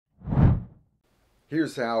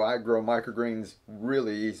Here's how I grow microgreens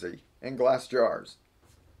really easy in glass jars.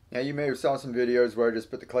 Now you may have saw some videos where I just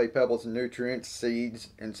put the clay pebbles and nutrients,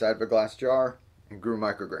 seeds inside of a glass jar and grew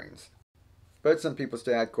microgreens. But some people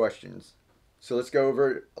still had questions. So let's go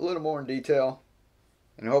over it a little more in detail,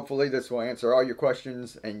 and hopefully this will answer all your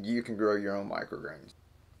questions and you can grow your own microgreens.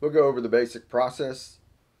 We'll go over the basic process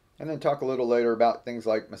and then talk a little later about things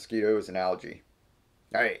like mosquitoes and algae.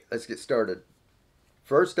 Alright, let's get started.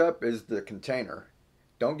 First up is the container.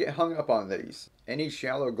 Don't get hung up on these. Any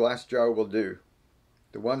shallow glass jar will do.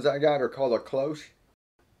 The ones I got are called a cloche,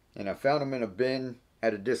 and I found them in a bin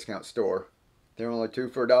at a discount store. They're only 2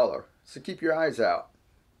 for $1, so keep your eyes out.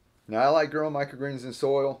 Now I like growing microgreens in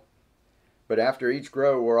soil, but after each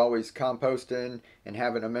grow we're always composting and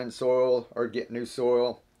having them in soil or get new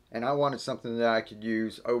soil, and I wanted something that I could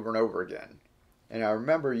use over and over again. And I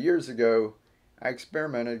remember years ago I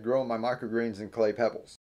experimented growing my microgreens in clay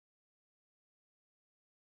pebbles.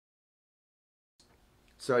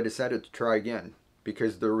 So I decided to try again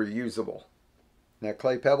because they're reusable. Now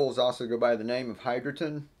clay pebbles also go by the name of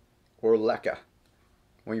hydroton or leca.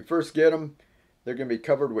 When you first get them, they're going to be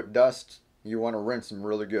covered with dust. You want to rinse them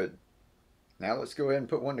really good. Now let's go ahead and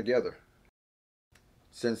put one together.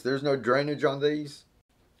 Since there's no drainage on these,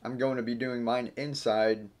 I'm going to be doing mine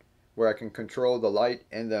inside where I can control the light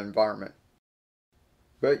and the environment.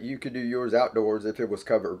 But you could do yours outdoors if it was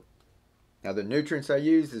covered. Now the nutrients I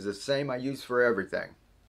use is the same I use for everything.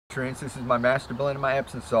 This is my master blend of my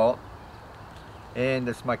Epsom salt, and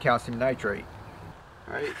this is my calcium nitrate.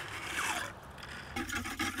 Alright.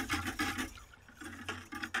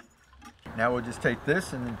 Now we'll just take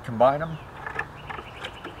this and combine them.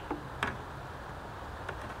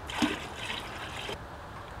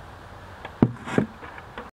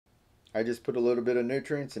 I just put a little bit of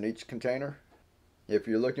nutrients in each container. If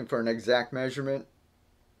you're looking for an exact measurement,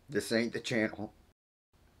 this ain't the channel.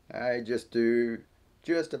 I just do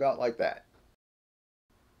just about like that.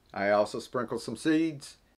 I also sprinkle some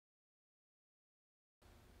seeds.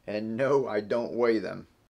 And no, I don't weigh them.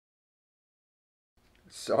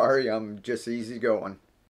 Sorry, I'm just easy going.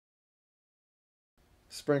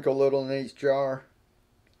 Sprinkle a little in each jar.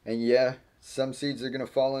 And yeah, some seeds are going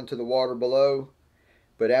to fall into the water below.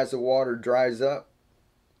 But as the water dries up,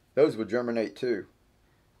 those will germinate too.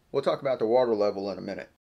 We'll talk about the water level in a minute.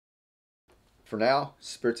 For now,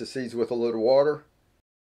 spritz the seeds with a little water.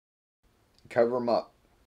 Cover them up.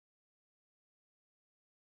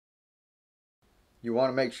 You want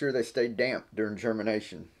to make sure they stay damp during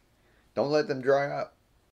germination. Don't let them dry up.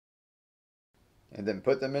 And then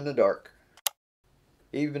put them in the dark.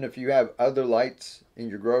 Even if you have other lights in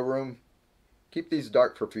your grow room, keep these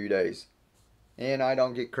dark for a few days. And I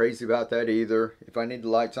don't get crazy about that either. If I need the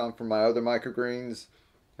lights on for my other microgreens,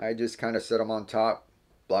 I just kind of set them on top.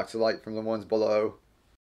 Blocks the light from the ones below.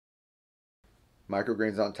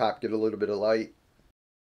 Microgreens on top get a little bit of light.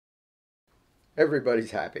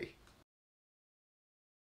 Everybody's happy.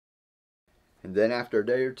 And then after a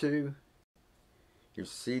day or two, your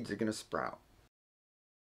seeds are going to sprout.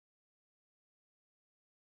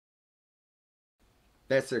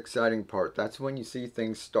 That's the exciting part. That's when you see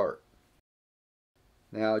things start.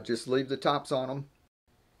 Now just leave the tops on them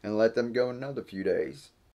and let them go another few days.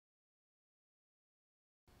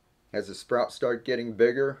 As the sprouts start getting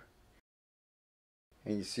bigger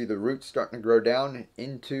and you see the roots starting to grow down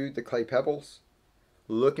into the clay pebbles,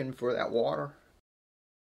 looking for that water,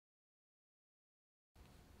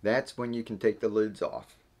 that's when you can take the lids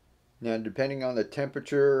off. Now depending on the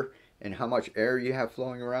temperature and how much air you have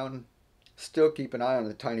flowing around, still keep an eye on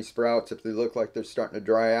the tiny sprouts. If they look like they're starting to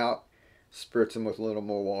dry out, spritz them with a little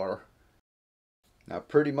more water. Now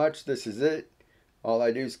pretty much this is it. All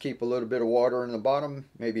I do is keep a little bit of water in the bottom,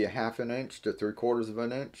 maybe a 1/2 inch to 3/4 of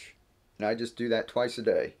an inch. And I just do that twice a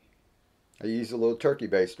day. I use a little turkey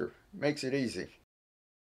baster. Makes it easy.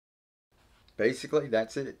 Basically,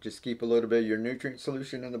 that's it. Just keep a little bit of your nutrient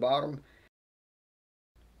solution in the bottom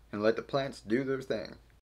and let the plants do their thing.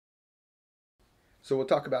 So we'll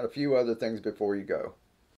talk about a few other things before you go.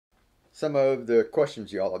 Some of the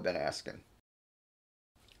questions y'all have been asking.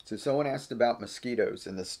 So someone asked about mosquitoes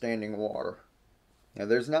in the standing water. Now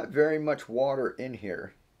there's not very much water in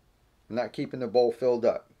here. I'm not keeping the bowl filled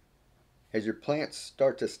up. As your plants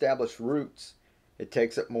start to establish roots, it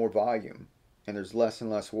takes up more volume and there's less and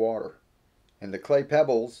less water. And the clay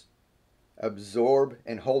pebbles absorb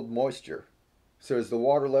and hold moisture. So as the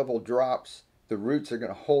water level drops, the roots are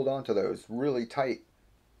going to hold onto those really tight.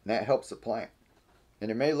 And that helps the plant. And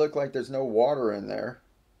it may look like there's no water in there,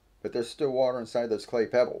 but there's still water inside those clay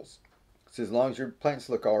pebbles. So as long as your plants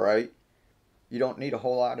look alright, you don't need a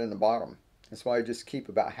whole lot in the bottom. That's why I just keep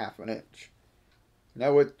about 1/2 inch.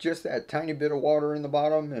 Now with just that tiny bit of water in the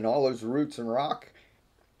bottom and all those roots and rock,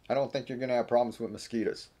 I don't think you're going to have problems with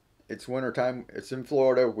mosquitoes. It's wintertime, it's in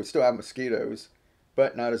Florida, we still have mosquitoes,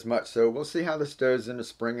 but not as much. So we'll see how this does in the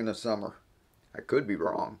spring and the summer. I could be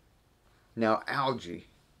wrong. Now algae.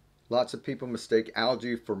 Lots of people mistake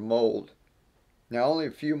algae for mold. Now only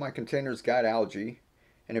a few of my containers got algae,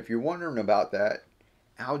 and if you're wondering about that,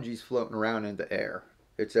 algae's floating around in the air.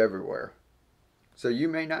 It's everywhere. So you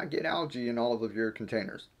may not get algae in all of your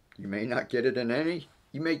containers. You may not get it in any,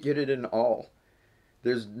 you may get it in all.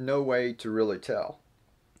 There's no way to really tell.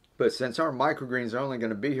 But since our microgreens are only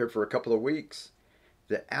going to be here for a couple of weeks,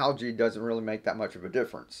 the algae doesn't really make that much of a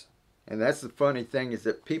difference. And that's the funny thing, is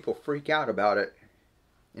that people freak out about it.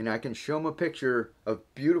 And I can show them a picture of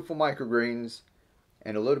beautiful microgreens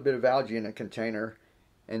and a little bit of algae in a container,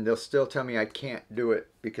 and they'll still tell me I can't do it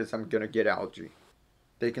because I'm going to get algae.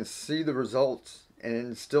 They can see the results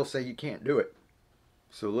and still say you can't do it.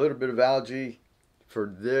 So a little bit of algae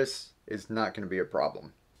for this is not going to be a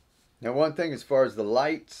problem. Now one thing as far as the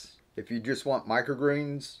lights, if you just want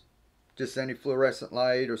microgreens, just any fluorescent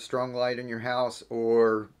light or strong light in your house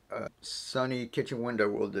or a sunny kitchen window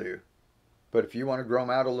will do. But if you want to grow them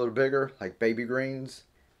out a little bigger, like baby greens,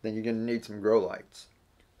 then you're going to need some grow lights.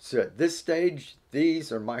 So at this stage,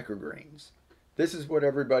 these are microgreens. This is what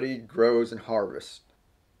everybody grows and harvests.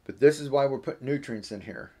 But this is why we're putting nutrients in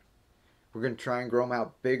here. We're going to try and grow them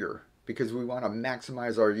out bigger because we want to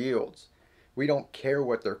maximize our yields. We don't care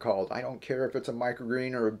what they're called. I don't care if it's a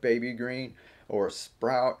microgreen or a baby green or a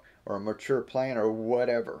sprout or a mature plant or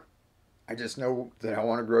whatever. I just know that I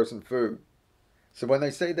want to grow some food. So when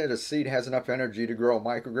they say that a seed has enough energy to grow a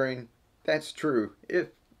microgreen, that's true if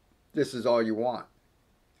this is all you want.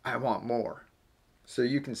 I want more. So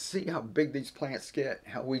you can see how big these plants get,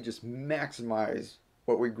 how we just maximize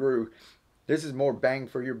what we grew. This is more bang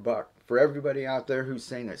for your buck. For everybody out there who's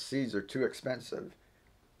saying that seeds are too expensive,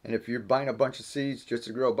 and if you're buying a bunch of seeds just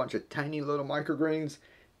to grow a bunch of tiny little microgreens,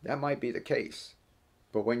 that might be the case.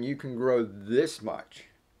 But when you can grow this much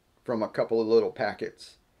from a couple of little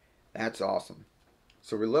packets, that's awesome.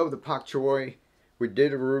 So we love the pak choi. We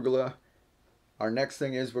did arugula. Our next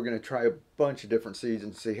thing is we're going to try a bunch of different seeds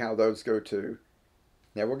and see how those go too.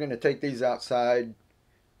 Now we're going to take these outside,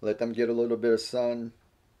 let them get a little bit of sun,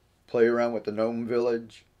 play around with the gnome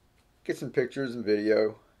village, get some pictures and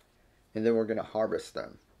video, and then we're going to harvest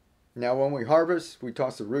them. Now when we harvest, we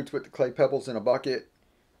toss the roots with the clay pebbles in a bucket,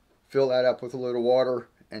 fill that up with a little water,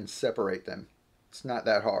 and separate them. It's not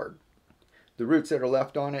that hard. The roots that are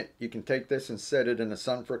left on it, you can take this and set it in the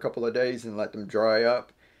sun for a couple of days and let them dry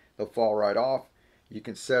up. They'll fall right off. You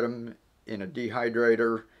can set them in a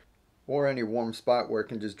dehydrator or any warm spot where it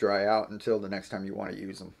can just dry out until the next time you want to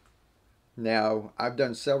use them. Now, I've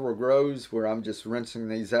done several grows where I'm just rinsing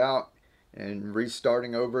these out and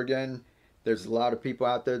restarting over again. There's a lot of people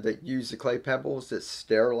out there that use the clay pebbles that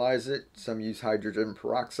sterilize it. Some use hydrogen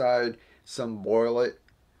peroxide, some boil it.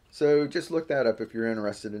 So just look that up if you're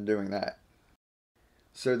interested in doing that.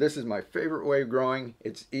 So this is my favorite way of growing.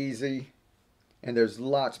 It's easy, and there's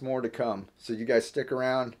lots more to come. So you guys stick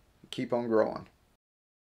around, keep on growing.